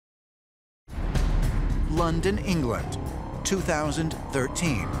London, England,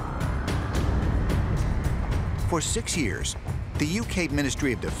 2013. For 6 years, the UK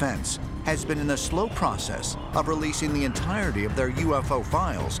Ministry of Defence has been in the slow process of releasing the entirety of their UFO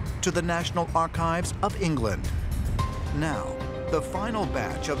files to the National Archives of England. Now, the final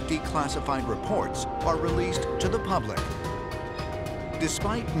batch of declassified reports are released to the public.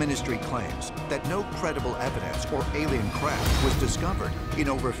 Despite ministry claims that no credible evidence or alien craft was discovered in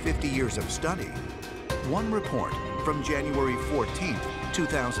over 50 years of study, one report from January 14,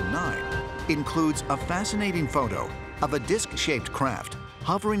 2009 includes a fascinating photo of a disc-shaped craft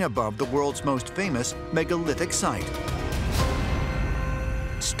hovering above the world's most famous megalithic site,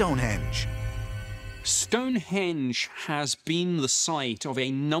 Stonehenge. Stonehenge has been the site of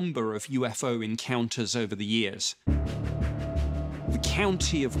a number of UFO encounters over the years. The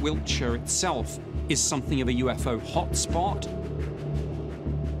county of Wiltshire itself is something of a UFO hotspot.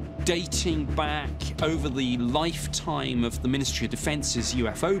 Dating back over the lifetime of the Ministry of Defence's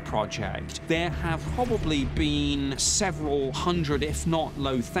UFO project, there have probably been several hundred, if not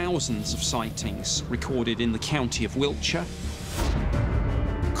low thousands, of sightings recorded in the county of Wiltshire.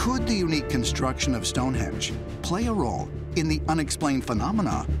 Could the unique construction of Stonehenge play a role in the unexplained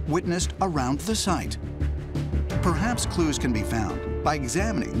phenomena witnessed around the site? Perhaps clues can be found by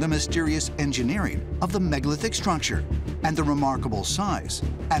examining the mysterious engineering of the megalithic structure and the remarkable size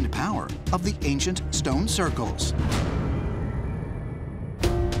and power of the ancient stone circles.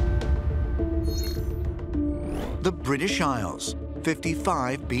 The British Isles,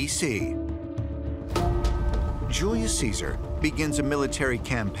 55 BC. Julius Caesar begins a military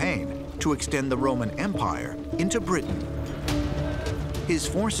campaign to extend the Roman Empire into Britain. His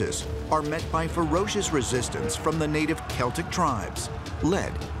forces are met by ferocious resistance from the native Celtic tribes,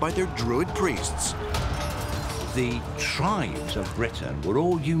 led by their Druid priests. The tribes of Britain were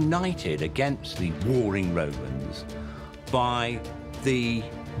all united against the warring Romans by the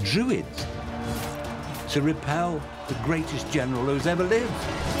Druids to repel the greatest general who's ever lived.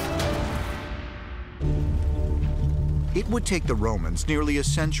 It would take the Romans nearly a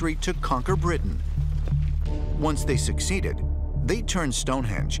century to conquer Britain. Once they succeeded, they turned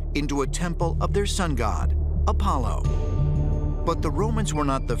Stonehenge into a temple of their sun god, Apollo. But the Romans were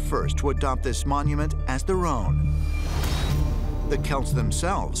not the first to adopt this monument as their own. The Celts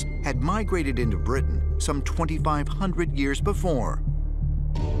themselves had migrated into Britain some 2,500 years before.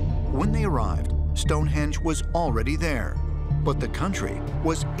 When they arrived, Stonehenge was already there, but the country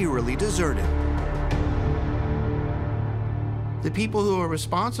was eerily deserted. The people who are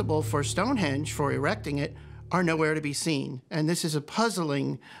responsible for Stonehenge, for erecting it, are nowhere to be seen. And this is a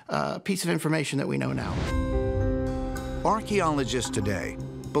puzzling piece of information that we know now. Archaeologists today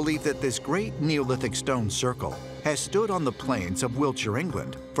believe that this great Neolithic stone circle has stood on the plains of Wiltshire,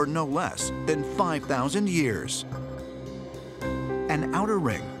 England for no less than 5,000 years. An outer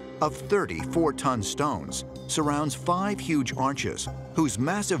ring of 30 4-ton stones surrounds 5 huge arches whose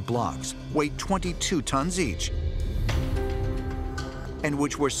massive blocks weigh 22 tons each, and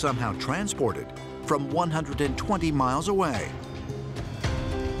which were somehow transported from 120 miles away.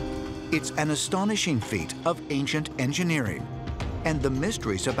 It's an astonishing feat of ancient engineering, and the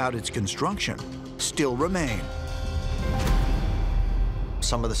mysteries about its construction still remain.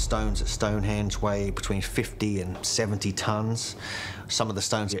 Some of the stones at Stonehenge weigh between 50 and 70 tons. Some of the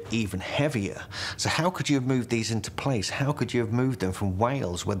stones are even heavier. So how could you have moved these into place? How could you have moved them from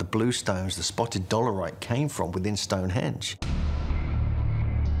Wales, where the blue stones, the spotted dolerite, came from, within Stonehenge?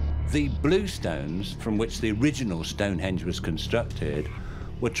 The blue stones from which the original Stonehenge was constructed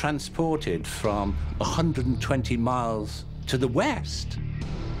were transported from 120 miles to the west,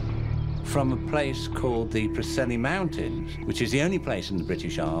 from a place called the Preseli Mountains, which is the only place in the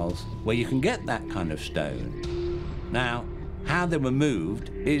British Isles where you can get that kind of stone. Now, how they were moved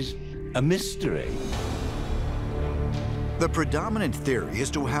is a mystery. The predominant theory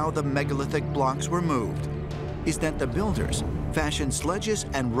as to how the megalithic blocks were moved is that the builders fashioned sledges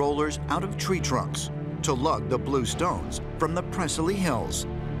and rollers out of tree trunks to lug the blue stones from the Preseli Hills,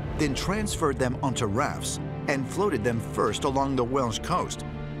 then transferred them onto rafts and floated them first along the Welsh coast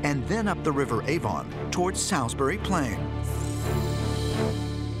and then up the River Avon towards Salisbury Plain.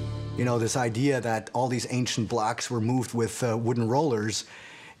 You know, this idea that all these ancient blocks were moved with wooden rollers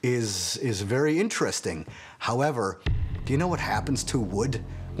is very interesting. However, do you know what happens to wood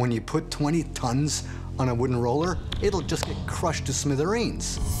when you put 20 tons on a wooden roller? It'll just get crushed to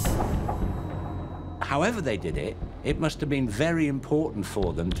smithereens. However they did it, it must have been very important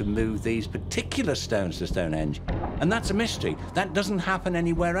for them to move these particular stones to Stonehenge. And that's a mystery. That doesn't happen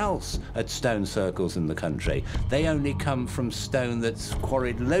anywhere else at stone circles in the country. They only come from stone that's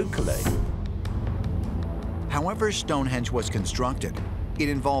quarried locally. However Stonehenge was constructed, it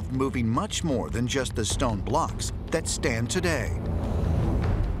involved moving much more than just the stone blocks that stand today.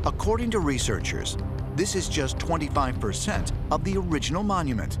 According to researchers, this is just 25% of the original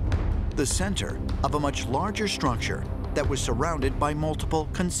monument, the center of a much larger structure that was surrounded by multiple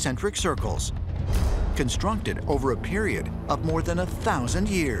concentric circles, constructed over a period of more than 1,000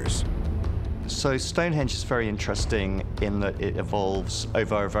 years. So Stonehenge is very interesting in that it evolves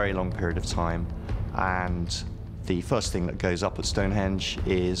over a very long period of time, and the first thing that goes up at Stonehenge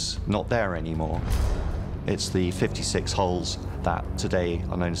is not there anymore. It's the 56 holes that today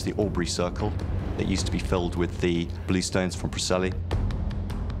are known as the Aubrey Circle. It used to be filled with the blue stones from Preseli.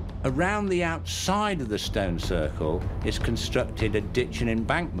 Around the outside of the stone circle is constructed a ditch and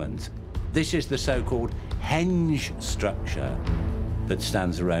embankment. This is the so-called henge structure that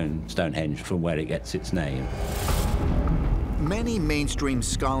stands around Stonehenge from where it gets its name. Many mainstream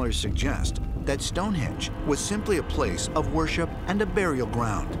scholars suggest that Stonehenge was simply a place of worship and a burial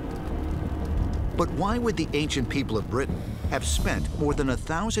ground. But why would the ancient people of Britain have spent more than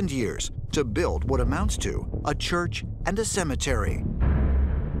 1,000 years to build what amounts to a church and a cemetery?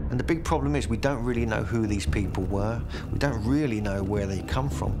 And the big problem is we don't really know who these people were. We don't really know where they come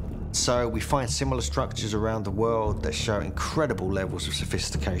from. So we find similar structures around the world that show incredible levels of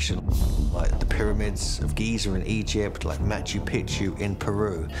sophistication, like the pyramids of Giza in Egypt, like Machu Picchu in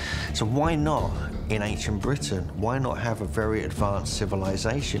Peru. So why not in ancient Britain? Why not have a very advanced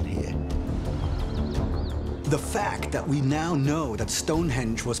civilization here? The fact that we now know that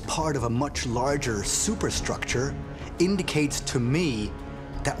Stonehenge was part of a much larger superstructure indicates to me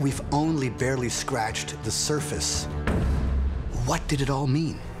that we've only barely scratched the surface. What did it all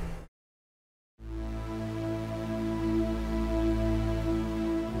mean?